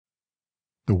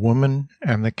The Woman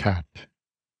and the Cat.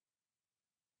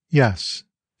 "Yes,"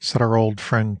 said our old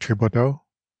friend Tribodeau,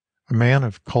 a man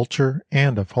of culture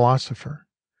and a philosopher,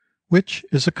 which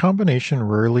is a combination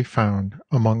rarely found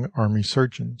among army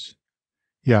surgeons.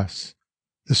 "Yes,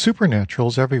 the supernatural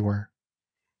is everywhere.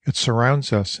 It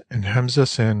surrounds us and hems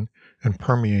us in and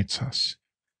permeates us.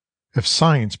 If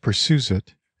science pursues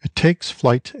it, it takes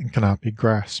flight and cannot be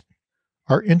grasped.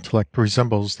 Our intellect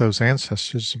resembles those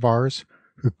ancestors of ours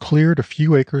who cleared a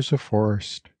few acres of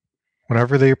forest.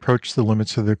 Whenever they approached the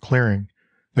limits of their clearing,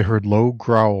 they heard low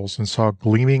growls and saw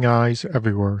gleaming eyes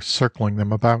everywhere circling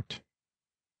them about.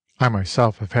 I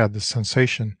myself have had the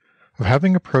sensation of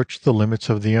having approached the limits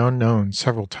of the unknown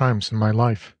several times in my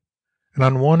life, and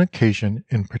on one occasion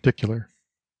in particular."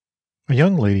 A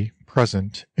young lady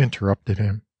present interrupted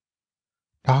him.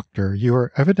 "Doctor, you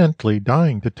are evidently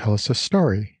dying to tell us a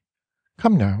story.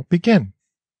 Come now, begin."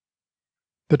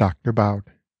 The doctor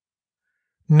bowed.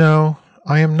 "No,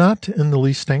 I am not in the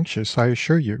least anxious, I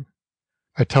assure you.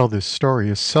 I tell this story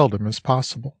as seldom as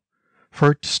possible,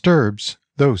 for it disturbs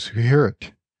those who hear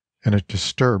it, and it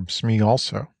disturbs me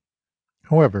also.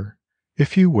 However,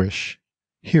 if you wish,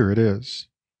 here it is.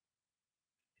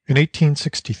 In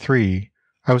 1863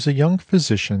 I was a young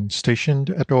physician stationed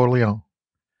at Orleans,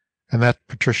 and that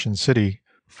patrician city,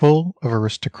 full of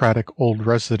aristocratic old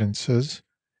residences,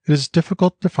 it is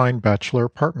difficult to find bachelor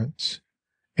apartments,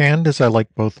 and as I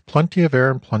like both plenty of air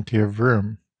and plenty of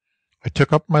room, I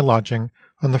took up my lodging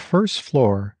on the first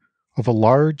floor of a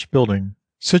large building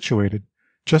situated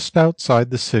just outside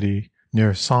the city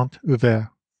near Saint-Ouvert.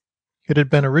 It had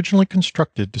been originally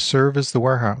constructed to serve as the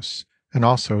warehouse and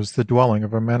also as the dwelling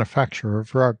of a manufacturer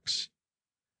of rugs.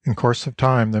 In course of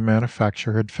time the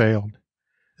manufacture had failed,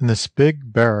 and this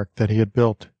big barrack that he had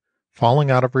built,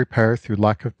 falling out of repair through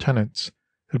lack of tenants,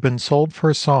 had been sold for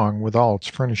a song with all its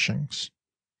furnishings.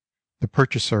 The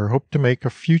purchaser hoped to make a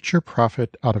future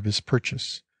profit out of his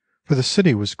purchase, for the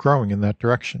city was growing in that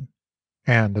direction,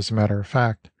 and, as a matter of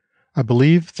fact, I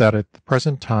believe that at the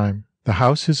present time the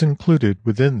house is included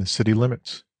within the city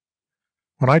limits.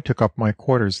 When I took up my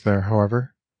quarters there,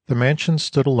 however, the mansion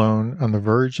stood alone on the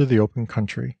verge of the open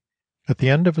country, at the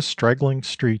end of a straggling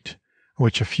street, in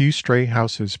which a few stray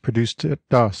houses produced at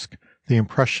dusk the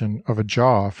impression of a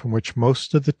jaw from which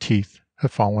most of the teeth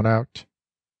have fallen out.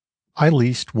 I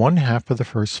leased one half of the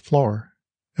first floor,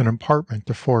 an apartment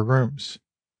of 4 rooms.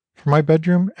 For my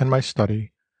bedroom and my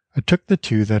study, I took the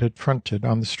 2 that had fronted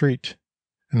on the street.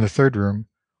 In the third room,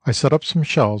 I set up some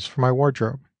shelves for my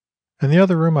wardrobe, and the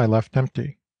other room I left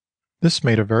empty. This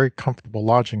made a very comfortable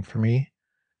lodging for me,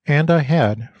 and I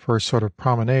had, for a sort of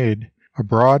promenade, a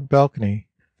broad balcony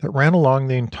that ran along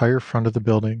the entire front of the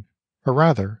building, or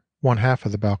rather, one half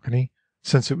of the balcony,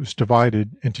 since it was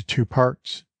divided into 2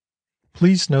 parts.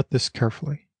 Please note this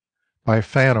carefully, by a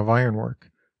fan of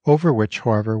ironwork, over which,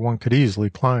 however, one could easily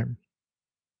climb.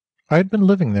 I had been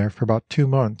living there for about 2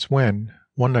 months when,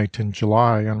 one night in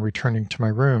July, on returning to my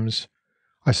rooms,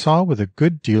 I saw with a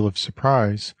good deal of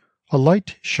surprise a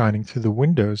light shining through the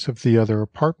windows of the other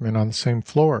apartment on the same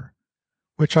floor,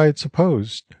 which I had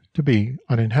supposed to be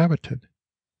uninhabited.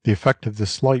 The effect of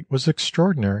this light was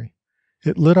extraordinary.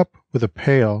 It lit up with a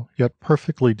pale yet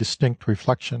perfectly distinct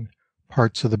reflection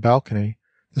parts of the balcony,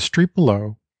 the street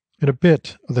below, and a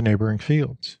bit of the neighboring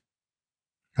fields.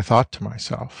 I thought to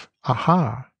myself,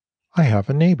 "Aha! I have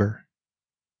a neighbor."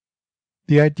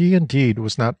 The idea indeed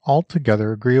was not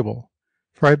altogether agreeable,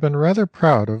 for I had been rather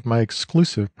proud of my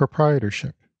exclusive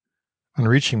proprietorship. On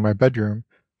reaching my bedroom,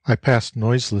 I passed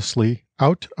noiselessly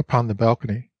out upon the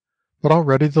balcony, but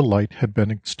already the light had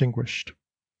been extinguished.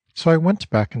 So I went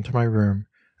back into my room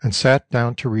and sat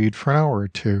down to read for an hour or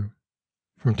 2.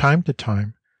 From time to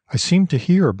time I seemed to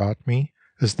hear about me,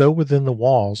 as though within the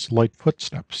walls, light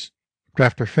footsteps, but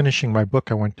after finishing my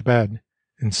book I went to bed,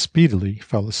 and speedily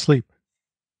fell asleep.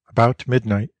 About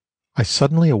midnight I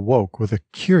suddenly awoke with a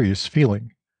curious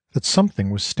feeling that something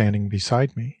was standing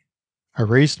beside me. I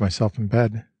raised myself in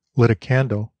bed, lit a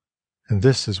candle, and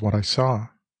this is what I saw.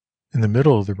 In the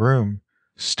middle of the room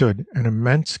stood an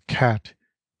immense cat,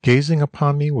 gazing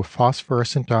upon me with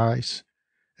phosphorescent eyes,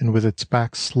 and with its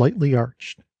back slightly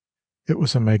arched. It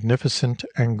was a magnificent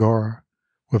Angora,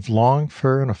 with long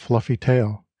fur and a fluffy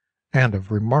tail, and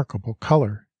of remarkable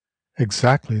color,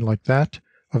 exactly like that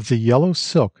of the yellow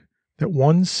silk that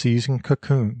one sees in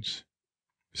cocoons,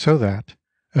 so that,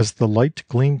 as the light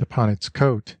gleamed upon its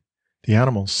coat, the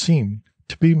animal seemed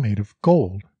to be made of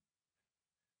gold.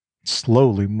 It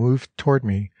slowly moved toward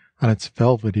me on its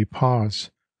velvety paws,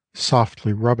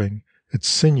 softly rubbing its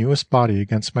sinuous body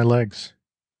against my legs.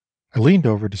 I leaned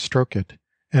over to stroke it,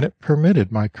 and it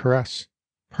permitted my caress,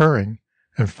 purring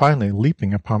and finally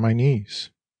leaping upon my knees.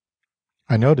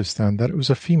 I noticed then that it was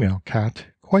a female cat,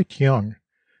 quite young, and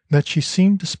that she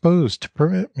seemed disposed to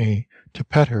permit me to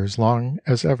pet her as long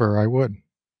as ever I would.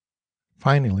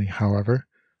 Finally, however,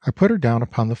 I put her down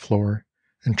upon the floor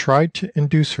and tried to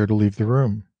induce her to leave the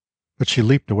room, but she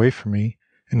leaped away from me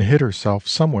and hid herself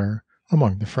somewhere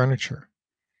among the furniture,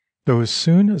 though as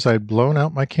soon as I had blown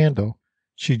out my candle,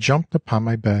 she jumped upon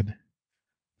my bed.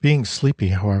 Being sleepy,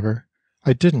 however,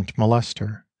 I didn't molest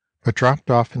her, but dropped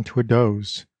off into a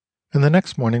doze, and the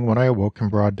next morning when I awoke in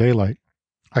broad daylight,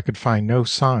 I could find no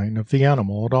sign of the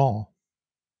animal at all.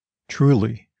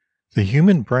 Truly, the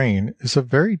human brain is a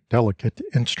very delicate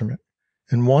instrument,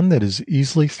 and one that is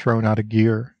easily thrown out of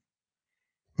gear.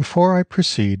 Before I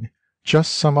proceed,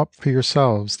 just sum up for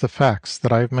yourselves the facts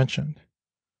that I have mentioned.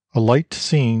 A light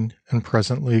seen and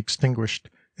presently extinguished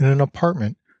in an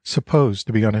apartment supposed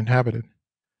to be uninhabited,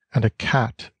 and a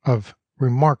cat of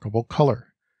remarkable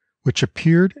color, which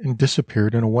appeared and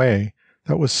disappeared in a way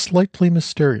that was slightly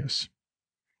mysterious.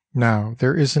 Now,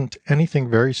 there isn't anything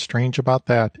very strange about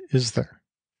that, is there?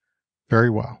 Very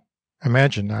well.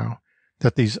 Imagine now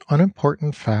that these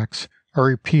unimportant facts are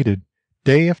repeated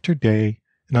day after day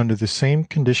and under the same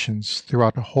conditions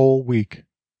throughout a whole week,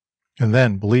 and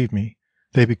then, believe me,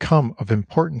 they become of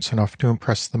importance enough to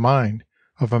impress the mind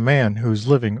of a man who is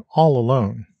living all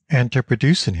alone, and to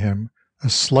produce in him a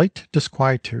slight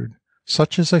disquietude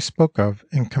such as I spoke of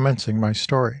in commencing my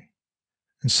story,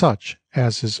 and such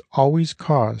as is always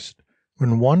caused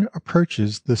when one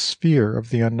approaches the sphere of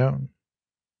the unknown.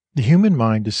 The human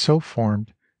mind is so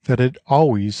formed that it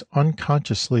always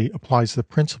unconsciously applies the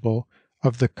principle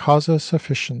of the causa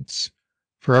sufficiens.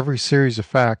 For every series of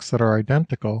facts that are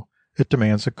identical, it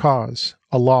demands a cause,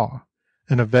 a law,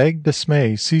 and a vague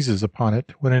dismay seizes upon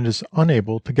it when it is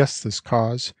unable to guess this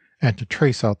cause and to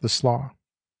trace out this law.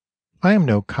 I am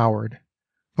no coward,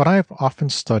 but I have often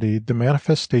studied the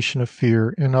manifestation of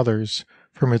fear in others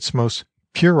from its most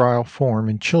puerile form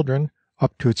in children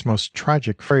up to its most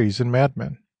tragic phase in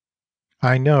madmen.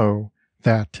 I know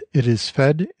that it is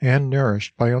fed and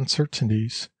nourished by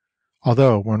uncertainties,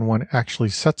 although when one actually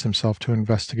sets himself to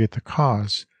investigate the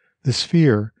cause, this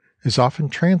fear is often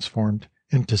transformed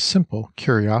into simple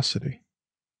curiosity.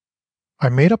 I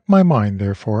made up my mind,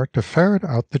 therefore, to ferret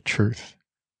out the truth.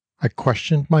 I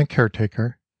questioned my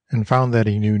caretaker, and found that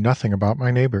he knew nothing about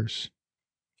my neighbors.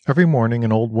 Every morning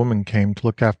an old woman came to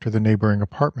look after the neighboring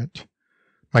apartment.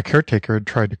 My caretaker had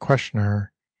tried to question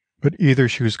her, but either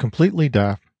she was completely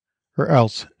deaf, or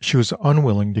else she was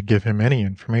unwilling to give him any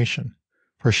information,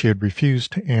 for she had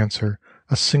refused to answer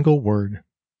a single word.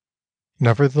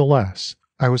 Nevertheless,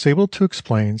 I was able to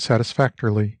explain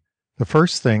satisfactorily the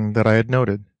first thing that I had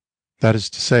noted, that is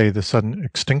to say, the sudden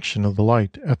extinction of the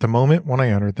light at the moment when I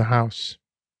entered the house.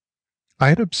 I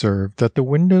had observed that the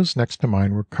windows next to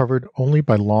mine were covered only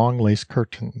by long lace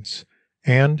curtains,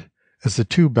 and, as the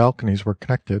two balconies were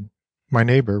connected, my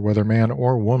neighbor, whether man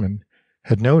or woman,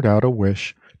 had no doubt a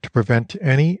wish to prevent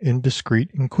any indiscreet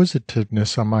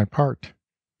inquisitiveness on my part,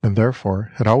 and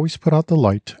therefore had always put out the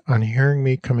light on hearing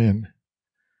me come in.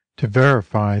 To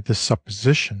verify this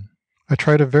supposition, I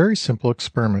tried a very simple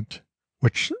experiment,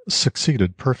 which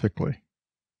succeeded perfectly.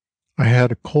 I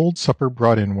had a cold supper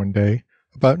brought in one day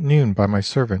about noon by my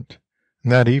servant,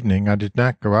 and that evening I did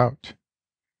not go out.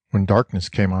 When darkness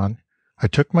came on, I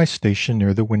took my station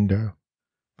near the window.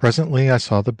 Presently I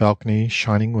saw the balcony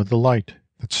shining with the light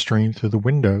that streamed through the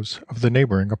windows of the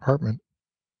neighboring apartment.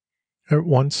 At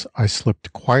once I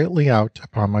slipped quietly out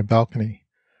upon my balcony,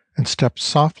 and stepped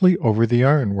softly over the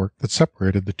ironwork that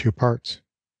separated the two parts.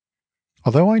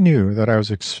 Although I knew that I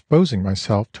was exposing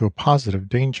myself to a positive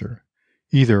danger,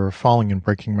 either of falling and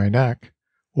breaking my neck,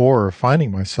 or of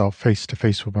finding myself face to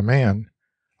face with a man,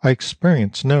 I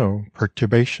experienced no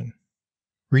perturbation.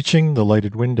 Reaching the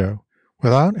lighted window,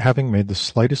 without having made the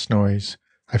slightest noise,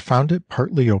 I found it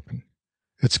partly open.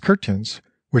 Its curtains,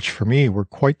 which for me were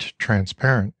quite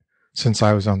transparent, since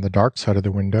I was on the dark side of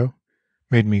the window,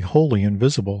 made me wholly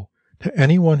invisible to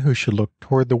any one who should look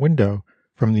toward the window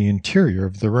from the interior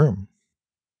of the room.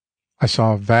 I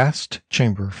saw a vast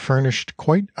chamber furnished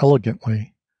quite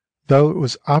elegantly, though it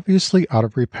was obviously out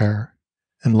of repair,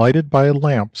 and lighted by a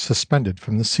lamp suspended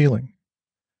from the ceiling.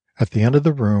 At the end of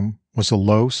the room was a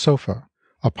low sofa,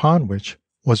 upon which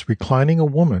was reclining a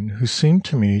woman who seemed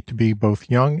to me to be both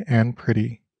young and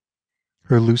pretty.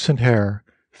 Her loosened hair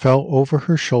fell over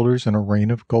her shoulders in a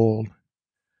rain of gold.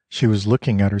 She was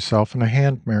looking at herself in a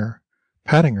hand mirror,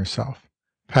 patting herself,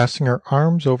 passing her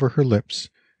arms over her lips,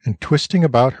 and twisting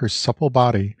about her supple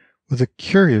body with a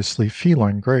curiously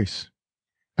feline grace.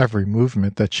 Every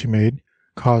movement that she made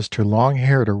caused her long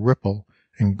hair to ripple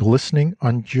and glistening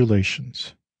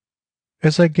undulations.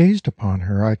 As I gazed upon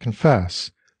her, I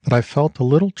confess that I felt a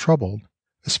little troubled,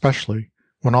 especially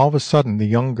when all of a sudden the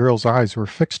young girl's eyes were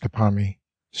fixed upon me,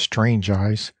 strange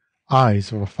eyes,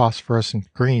 eyes of a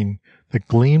phosphorescent green that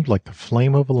gleamed like the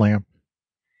flame of a lamp.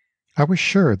 I was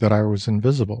sure that I was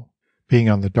invisible, being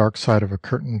on the dark side of a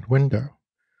curtained window.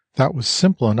 That was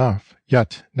simple enough,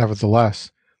 yet,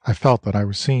 nevertheless, I felt that I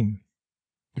was seen.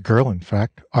 The girl, in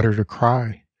fact, uttered a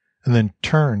cry, and then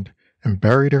turned and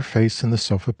buried her face in the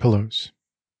sofa pillows.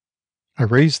 I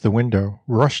raised the window,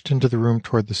 rushed into the room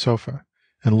toward the sofa,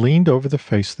 and leaned over the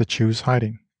face that she was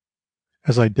hiding.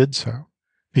 As I did so,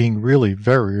 being really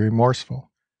very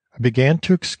remorseful, I began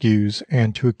to excuse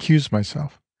and to accuse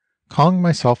myself, calling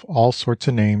myself all sorts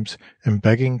of names and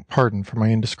begging pardon for my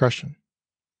indiscretion.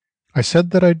 I said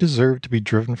that I deserved to be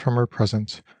driven from her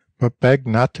presence, but begged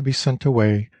not to be sent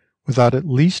away without at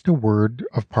least a word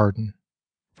of pardon.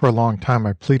 For a long time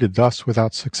I pleaded thus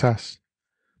without success,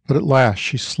 but at last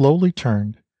she slowly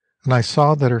turned, and I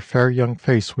saw that her fair young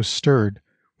face was stirred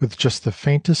with just the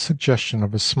faintest suggestion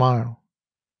of a smile.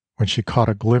 When she caught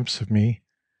a glimpse of me,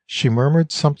 she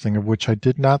murmured something of which I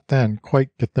did not then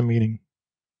quite get the meaning.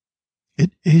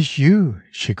 "It is you!"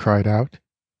 she cried out.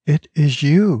 "It is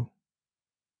you!"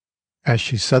 As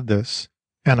she said this,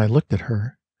 and I looked at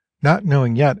her, not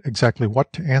knowing yet exactly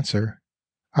what to answer,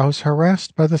 I was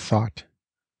harassed by the thought,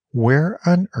 where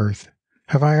on earth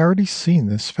have I already seen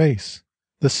this face,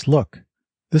 this look,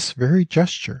 this very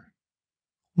gesture?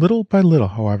 Little by little,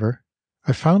 however,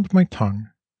 I found my tongue,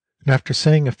 and after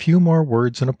saying a few more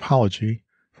words in apology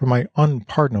for my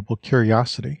unpardonable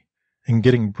curiosity, and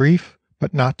getting brief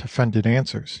but not offended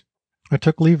answers, I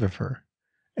took leave of her,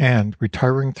 and,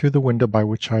 retiring through the window by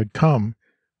which I had come,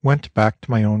 went back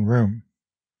to my own room.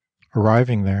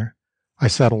 Arriving there, I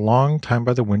sat a long time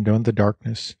by the window in the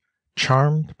darkness,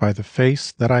 charmed by the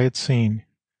face that I had seen,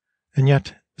 and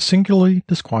yet singularly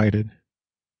disquieted.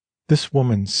 This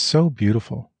woman so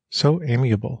beautiful, so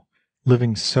amiable,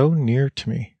 living so near to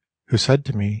me, who said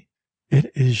to me,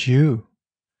 "It is you,"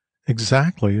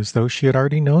 exactly as though she had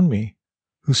already known me,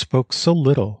 who spoke so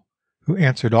little, who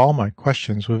answered all my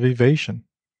questions with evasion,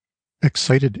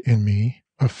 excited in me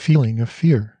a feeling of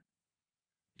fear.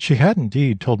 She had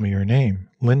indeed told me her name,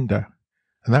 Linda,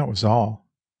 and that was all.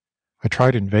 I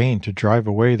tried in vain to drive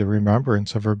away the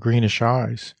remembrance of her greenish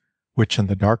eyes, which in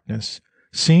the darkness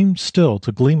seemed still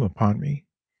to gleam upon me,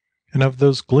 and of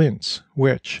those glints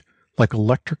which, like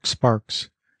electric sparks,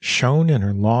 shone in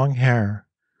her long hair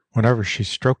whenever she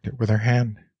stroked it with her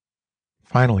hand.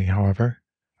 Finally, however,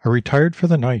 I retired for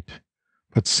the night,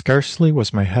 but scarcely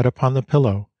was my head upon the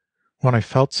pillow when I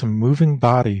felt some moving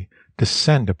body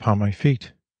descend upon my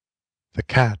feet. The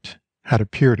cat had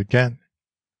appeared again.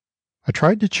 I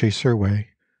tried to chase her away,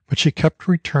 but she kept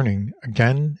returning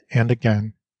again and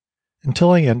again,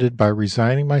 until I ended by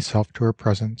resigning myself to her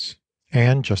presence,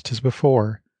 and, just as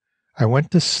before, I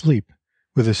went to sleep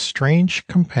with this strange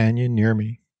companion near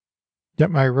me.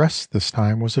 Yet my rest this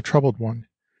time was a troubled one,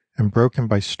 and broken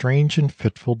by strange and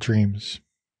fitful dreams.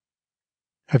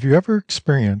 Have you ever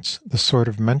experienced the sort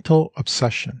of mental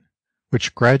obsession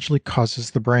which gradually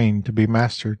causes the brain to be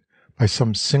mastered by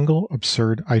some single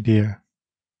absurd idea,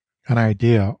 an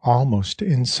idea almost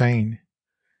insane,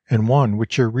 and one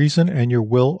which your reason and your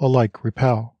will alike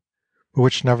repel, but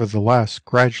which nevertheless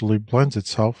gradually blends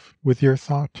itself with your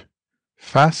thought,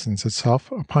 fastens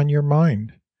itself upon your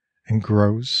mind, and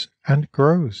grows and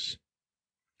grows?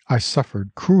 I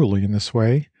suffered cruelly in this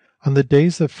way on the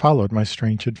days that followed my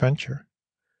strange adventure.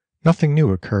 Nothing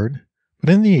new occurred, but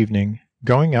in the evening,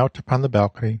 going out upon the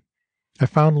balcony, I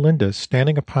found Linda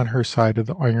standing upon her side of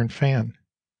the iron fan.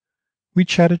 We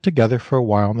chatted together for a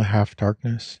while in the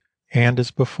half-darkness, and,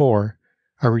 as before,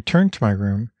 I returned to my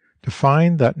room to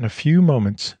find that in a few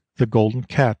moments the golden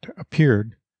cat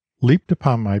appeared, leaped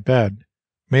upon my bed,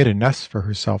 made a nest for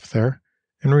herself there,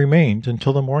 and remained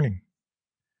until the morning.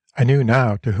 I knew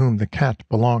now to whom the cat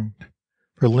belonged,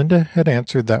 for Linda had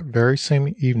answered that very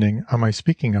same evening on my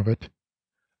speaking of it,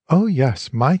 "Oh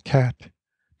yes, my cat.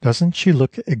 Doesn't she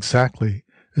look exactly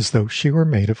as though she were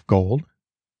made of gold?"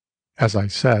 As I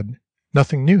said,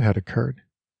 nothing new had occurred,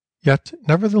 yet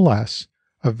nevertheless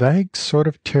a vague sort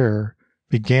of terror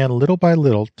began little by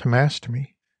little to master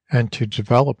me and to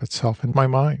develop itself in my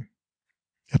mind,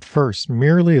 at first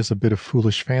merely as a bit of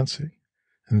foolish fancy,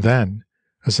 and then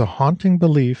as a haunting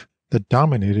belief that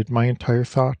dominated my entire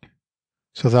thought,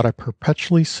 so that I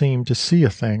perpetually seemed to see a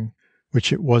thing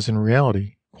which it was in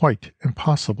reality quite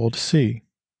impossible to see.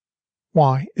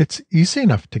 "Why, it's easy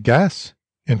enough to guess,"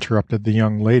 interrupted the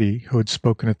young lady who had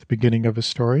spoken at the beginning of his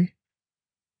story.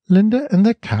 "Linda and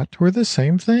the cat were the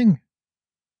same thing."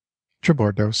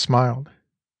 Tribordeaux smiled.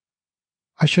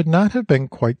 I should not have been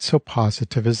quite so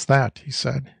positive as that, he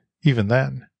said, even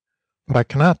then, but I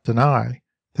cannot deny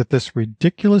that this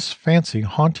ridiculous fancy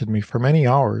haunted me for many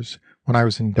hours when I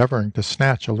was endeavoring to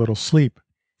snatch a little sleep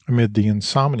amid the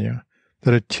insomnia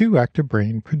that a too active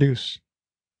brain produces.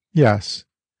 Yes,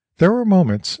 there were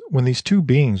moments when these two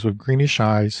beings with greenish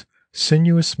eyes,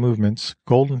 sinuous movements,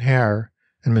 golden hair,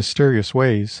 and mysterious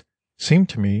ways seemed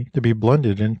to me to be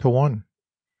blended into one,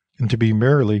 and to be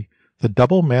merely the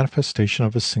double manifestation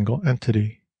of a single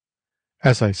entity.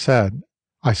 As I said,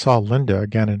 I saw Linda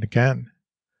again and again,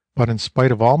 but in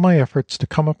spite of all my efforts to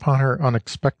come upon her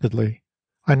unexpectedly,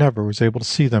 I never was able to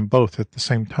see them both at the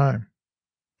same time.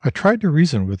 I tried to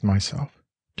reason with myself,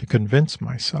 to convince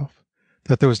myself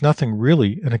that there was nothing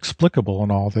really inexplicable in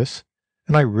all this,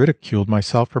 and I ridiculed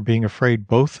myself for being afraid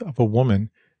both of a woman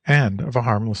and of a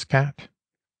harmless cat.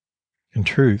 In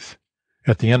truth,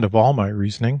 at the end of all my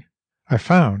reasoning, I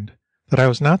found that I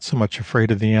was not so much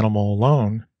afraid of the animal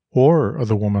alone, or of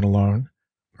the woman alone,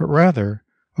 but rather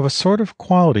of a sort of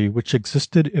quality which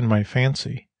existed in my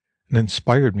fancy, and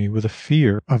inspired me with a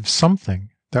fear of something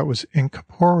that was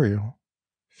incorporeal,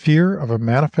 fear of a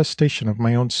manifestation of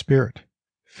my own spirit,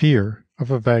 fear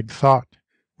of a vague thought,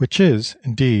 which is,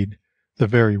 indeed, the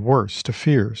very worst of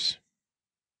fears.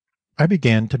 I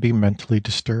began to be mentally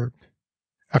disturbed.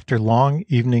 After long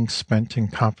evenings spent in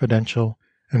confidential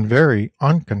and very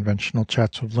unconventional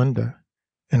chats with Linda,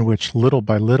 in which little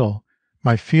by little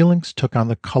my feelings took on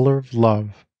the color of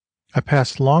love, I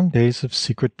passed long days of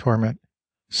secret torment,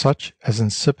 such as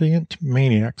incipient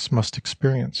maniacs must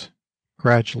experience.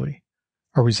 Gradually,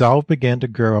 a resolve began to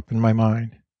grow up in my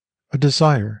mind, a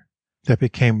desire that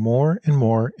became more and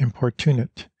more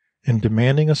importunate in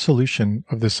demanding a solution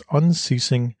of this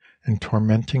unceasing and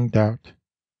tormenting doubt.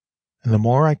 And the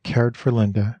more I cared for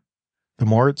Linda, the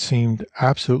more it seemed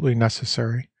absolutely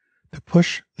necessary to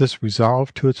push this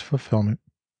resolve to its fulfillment.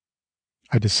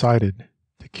 I decided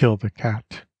to kill the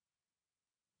cat.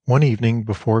 One evening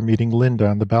before meeting Linda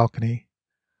on the balcony,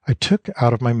 I took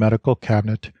out of my medical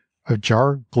cabinet a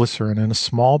jar of glycerin and a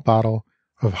small bottle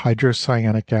of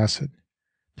hydrocyanic acid,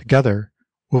 together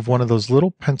with one of those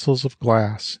little pencils of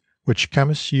glass which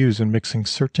chemists use in mixing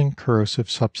certain corrosive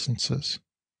substances.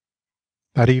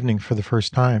 That evening, for the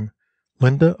first time,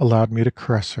 Linda allowed me to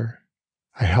caress her.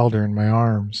 I held her in my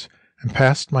arms and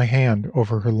passed my hand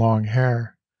over her long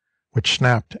hair, which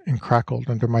snapped and crackled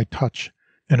under my touch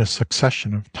in a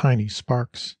succession of tiny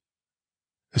sparks.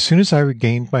 As soon as I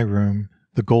regained my room,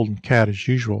 the golden cat, as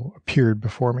usual, appeared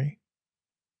before me.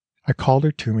 I called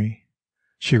her to me.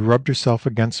 She rubbed herself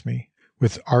against me,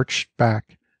 with arched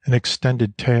back and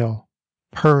extended tail,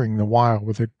 purring the while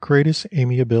with the greatest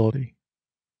amiability.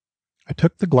 I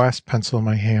took the glass pencil in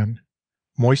my hand,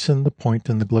 moistened the point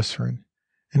in the glycerin,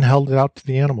 and held it out to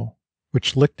the animal,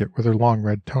 which licked it with her long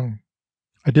red tongue.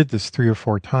 I did this 3 or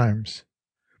 4 times,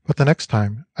 but the next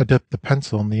time I dipped the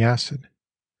pencil in the acid.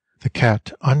 The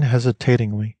cat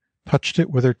unhesitatingly touched it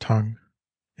with her tongue.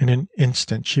 In an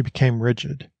instant she became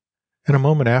rigid, and a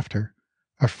moment after,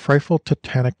 a frightful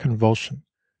tetanic convulsion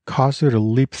caused her to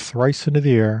leap thrice into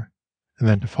the air, and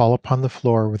then to fall upon the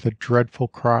floor with a dreadful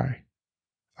cry,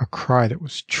 a cry that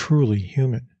was truly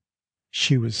human.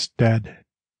 She was dead.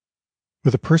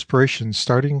 With the perspiration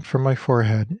starting from my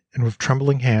forehead, and with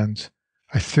trembling hands,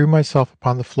 I threw myself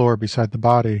upon the floor beside the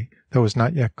body that was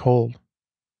not yet cold.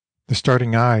 The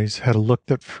starting eyes had a look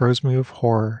that froze me with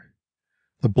horror.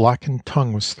 The blackened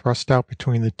tongue was thrust out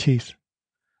between the teeth.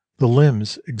 The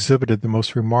limbs exhibited the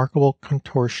most remarkable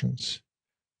contortions.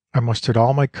 I mustered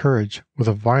all my courage with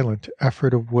a violent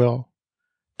effort of will,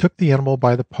 took the animal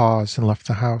by the paws, and left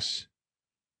the house.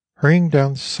 Hurrying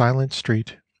down the silent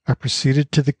street, I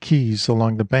proceeded to the quays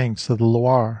along the banks of the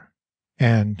Loire,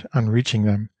 and, on reaching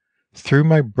them, threw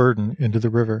my burden into the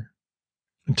river.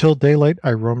 Until daylight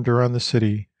I roamed around the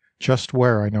city, just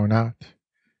where I know not,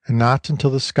 and not until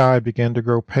the sky began to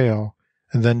grow pale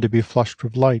and then to be flushed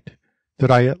with light did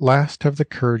I at last have the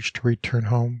courage to return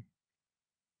home.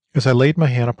 As I laid my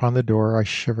hand upon the door, I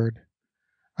shivered.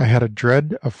 I had a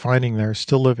dread of finding there,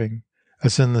 still living,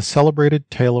 as in the celebrated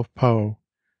tale of Poe,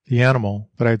 the animal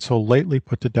that I had so lately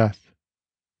put to death.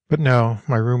 But no,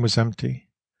 my room was empty.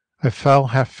 I fell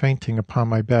half fainting upon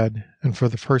my bed, and for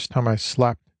the first time I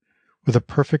slept, with a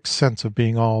perfect sense of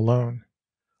being all alone,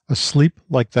 a sleep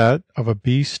like that of a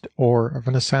beast or of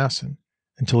an assassin,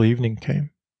 until evening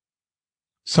came.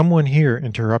 Someone here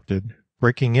interrupted,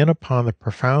 breaking in upon the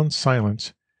profound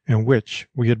silence in which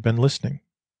we had been listening.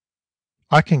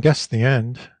 I can guess the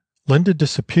end. Linda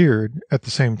disappeared at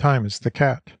the same time as the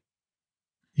cat.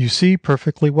 You see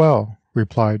perfectly well,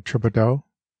 replied Tribodeaux.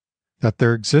 that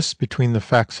there exists between the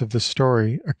facts of this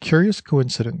story a curious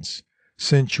coincidence,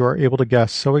 since you are able to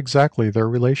guess so exactly their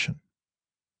relation.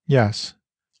 Yes,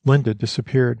 Linda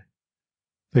disappeared.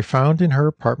 They found in her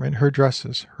apartment her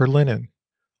dresses, her linen,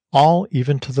 all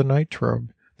even to the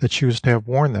nightrobe that she was to have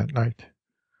worn that night.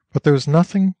 But there was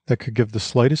nothing that could give the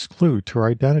slightest clue to her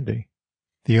identity.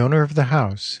 The owner of the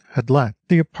house had let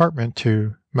the apartment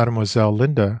to Mademoiselle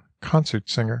Linda, concert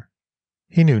singer.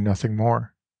 He knew nothing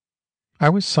more. I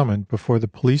was summoned before the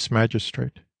police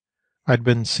magistrate. I had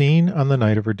been seen on the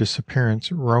night of her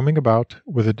disappearance roaming about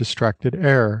with a distracted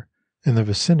air in the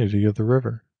vicinity of the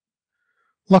river.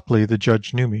 Luckily the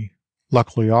judge knew me.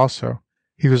 Luckily also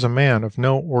he was a man of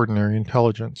no ordinary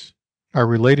intelligence. I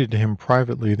related to him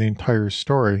privately the entire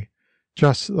story,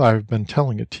 just as I have been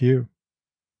telling it to you.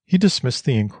 He dismissed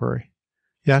the inquiry.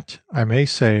 Yet I may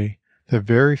say that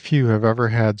very few have ever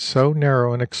had so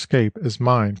narrow an escape as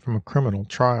mine from a criminal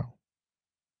trial.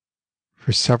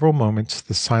 For several moments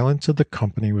the silence of the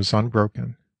company was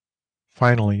unbroken.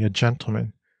 Finally a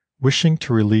gentleman, wishing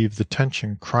to relieve the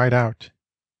tension, cried out,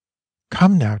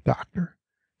 "Come now, doctor,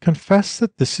 confess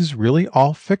that this is really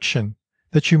all fiction,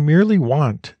 that you merely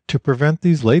want to prevent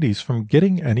these ladies from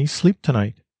getting any sleep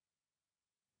tonight."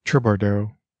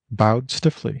 Tribourdeaux bowed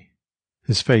stiffly,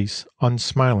 his face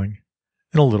unsmiling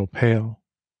and a little pale.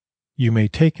 "You may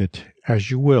take it as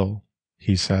you will,"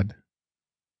 he said.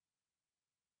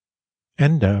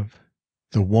 End of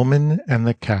The Woman and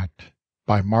the Cat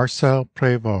by Marcel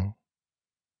Prevost.